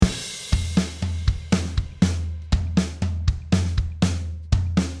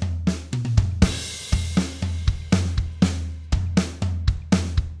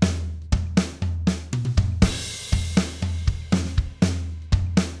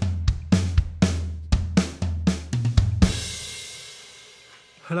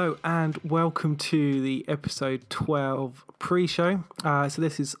Hello and welcome to the episode 12 pre-show. So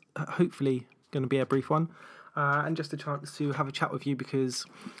this is hopefully going to be a brief one and just a chance to have a chat with you because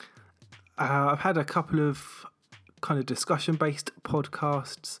I've had a couple of kind of discussion-based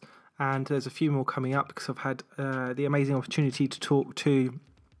podcasts and there's a few more coming up because I've had the amazing opportunity to talk to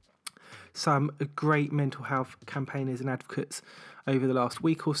some great mental health campaigners and advocates over the last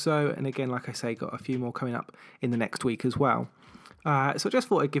week or so. And again, like I say, got a few more coming up in the next week as well. So I just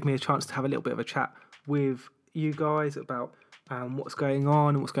thought it'd give me a chance to have a little bit of a chat with you guys about what's going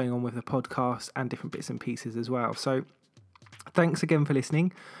on and what's going on with the podcast and different bits and pieces as well. So thanks again for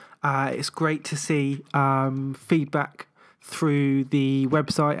listening. It's great to see feedback through the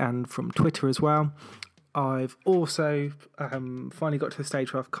website and from Twitter as well. I've also finally got to the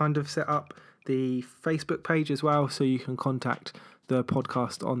stage where I've kind of set up the Facebook page as well, so you can contact the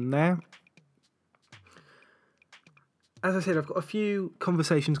podcast on there. As I said, I've got a few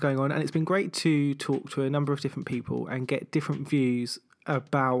conversations going on, and it's been great to talk to a number of different people and get different views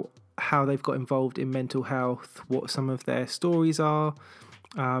about how they've got involved in mental health, what some of their stories are,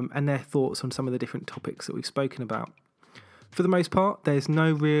 and their thoughts on some of the different topics that we've spoken about. For the most part, there's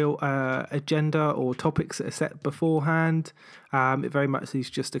no real agenda or topics that are set beforehand. It very much is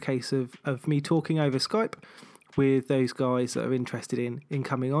just a case of me talking over Skype with those guys that are interested in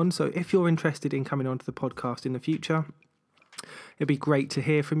coming on. So if you're interested in coming onto the podcast in the future, it'd be great to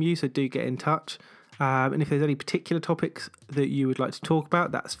hear from you, so do get in touch. And if there's any particular topics that you would like to talk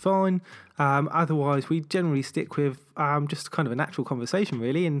about, that's fine. Otherwise, we generally stick with just kind of a natural conversation,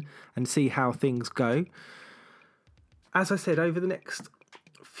 really, and see how things go. As I said, over the next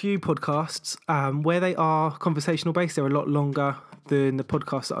few podcasts, where they are conversational based, they're a lot longer than the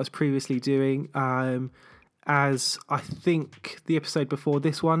podcast that I was previously doing. As I think the episode before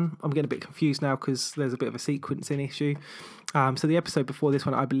this one, I'm getting a bit confused now because there's a bit of a sequencing issue. So the episode before this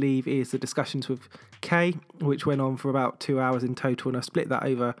one, I believe, is the discussions with Kay, which went on for about 2 hours in total, and I split that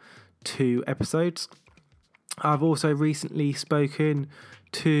over 2 episodes. I've also recently spoken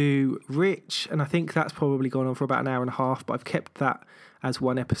to Rich, and I think that's probably gone on for about an hour and a half, but I've kept that as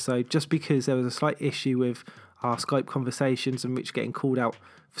one episode just because there was a slight issue with our Skype conversations and Rich getting called out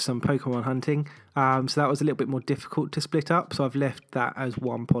for some Pokemon hunting. So that was a little bit more difficult to split up, so I've left that as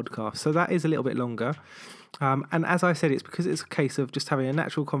one podcast. So that is a little bit longer. And as I said, it's because it's a case of just having a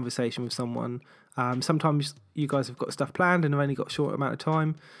natural conversation with someone. Sometimes you guys have got stuff planned and have only got a short amount of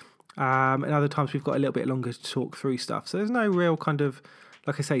time. And other times we've got a little bit longer to talk through stuff. So there's no real kind of,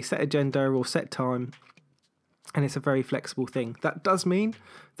 like I say, set agenda or set time. And it's a very flexible thing. That does mean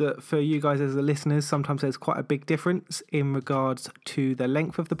that for you guys as the listeners, sometimes there's quite a big difference in regards to the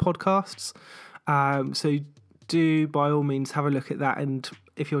length of the podcasts. So do, by all means, have a look at that. And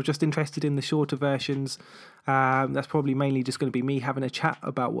if you're just interested in the shorter versions, that's probably mainly just going to be me having a chat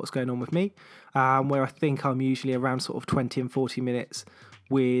about what's going on with me, where I think I'm usually around sort of 20 and 40 minutes,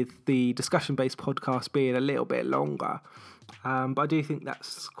 with the discussion-based podcast being a little bit longer. But I do think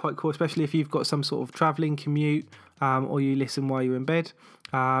that's quite cool, especially if you've got some sort of travelling commute or you listen while you're in bed.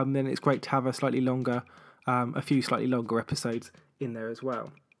 Then it's great to have a few slightly longer episodes in there as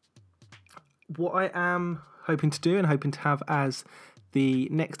well. What I am hoping to do and hoping to have as the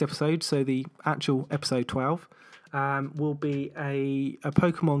next episode, so the actual episode 12, will be a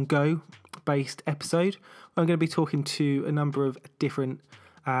Pokemon Go based episode. I'm going to be talking to a number of different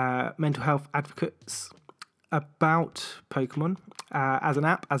mental health advocates about Pokemon as an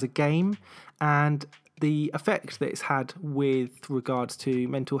app, as a game, and the effect that it's had with regards to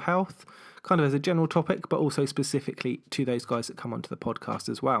mental health, kind of as a general topic, but also specifically to those guys that come onto the podcast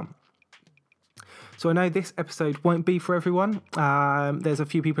as well. So I know this episode won't be for everyone. There's a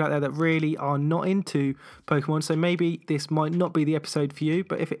few people out there that really are not into Pokemon, so maybe this might not be the episode for you,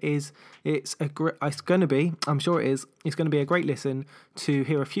 but if it is, it's going to be, I'm sure it is, it's going to be a great listen to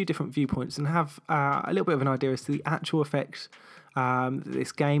hear a few different viewpoints and have a little bit of an idea as to the actual effect that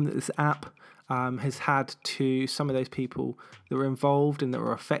this game, that this app has had to some of those people that were involved and that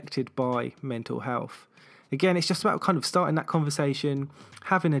were affected by mental health. Again, it's just about kind of starting that conversation,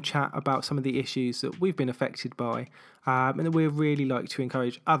 having a chat about some of the issues that we've been affected by, and that we'd really like to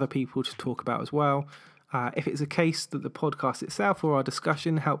encourage other people to talk about as well. If it's a case that the podcast itself or our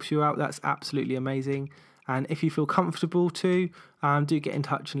discussion helps you out, that's absolutely amazing. And if you feel comfortable to, do get in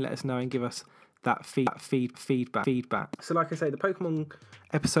touch and let us know and give us that feedback. So like I say, the Pokemon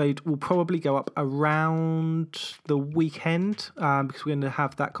episode will probably go up around the weekend because we're going to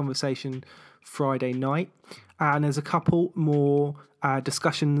have that conversation Friday night, and there's a couple more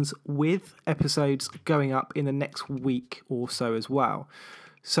discussions with episodes going up in the next week or so as well.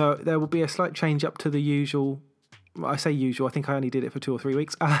 So there will be a slight change up to the usual I say usual, I think I only did it for 2 or 3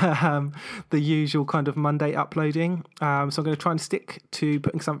 weeks, the usual kind of Monday uploading. So I'm going to try and stick to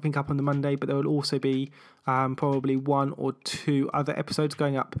putting something up on the Monday, but there will also be probably 1 or 2 other episodes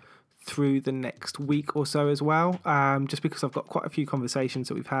going up through the next week or so as well, just because I've got quite a few conversations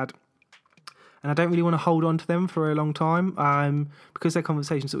that we've had. And I don't really want to hold on to them for a long time, because they're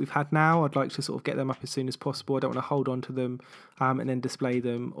conversations that we've had now. I'd like to sort of get them up as soon as possible. I don't want to hold on to them and then display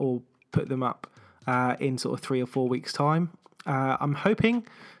them or put them up in sort of 3 or 4 weeks' time. I'm hoping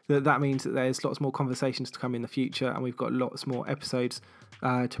that means that there's lots more conversations to come in the future, and we've got lots more episodes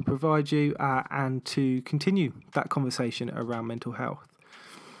to provide you and to continue that conversation around mental health.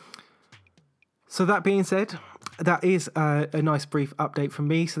 So that being said, that is a nice brief update from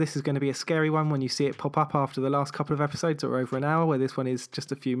me. So this is going to be a scary one when you see it pop up after the last couple of episodes that are over an hour, where this one is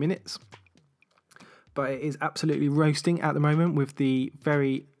just a few minutes. But it is absolutely roasting at the moment with the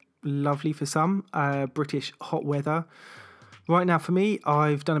very lovely, for some, British hot weather. Right now for me,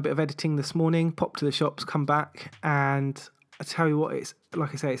 I've done a bit of editing this morning, popped to the shops, come back, and I tell you what, it's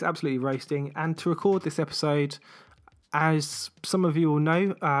like I say, it's absolutely roasting. And to record this episode, as some of you will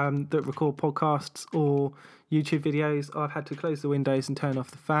know that record podcasts or YouTube videos, I've had to close the windows and turn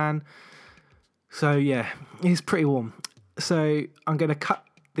off the fan. So yeah, it's pretty warm. So I'm going to cut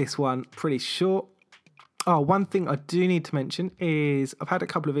this one pretty short. Oh, one thing I do need to mention is I've had a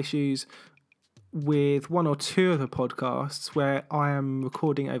couple of issues with 1 or 2 of the podcasts where I am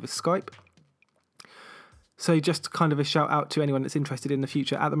recording over Skype. So just kind of a shout out to anyone that's interested in the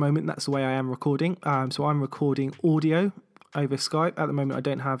future. At the moment, that's the way I am recording. So I'm recording audio over Skype. At the moment, I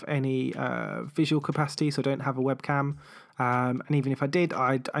don't have any visual capacity, so I don't have a webcam. And even if I did,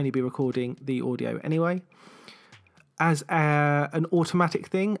 I'd only be recording the audio anyway. As an automatic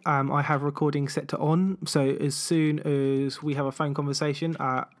thing, I have recording set to on. So as soon as we have a phone conversation,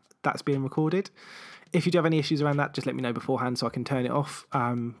 that's being recorded. If you do have any issues around that, just let me know beforehand so I can turn it off,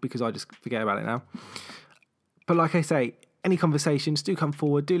 because I just forget about it now. But like I say, any conversations, do come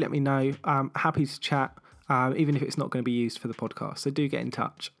forward, do let me know. I'm happy to chat, even if it's not going to be used for the podcast. So do get in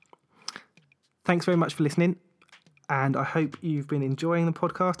touch. Thanks very much for listening. And I hope you've been enjoying the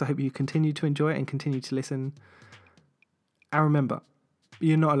podcast. I hope you continue to enjoy it and continue to listen. And remember,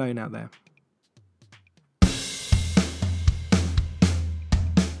 you're not alone out there.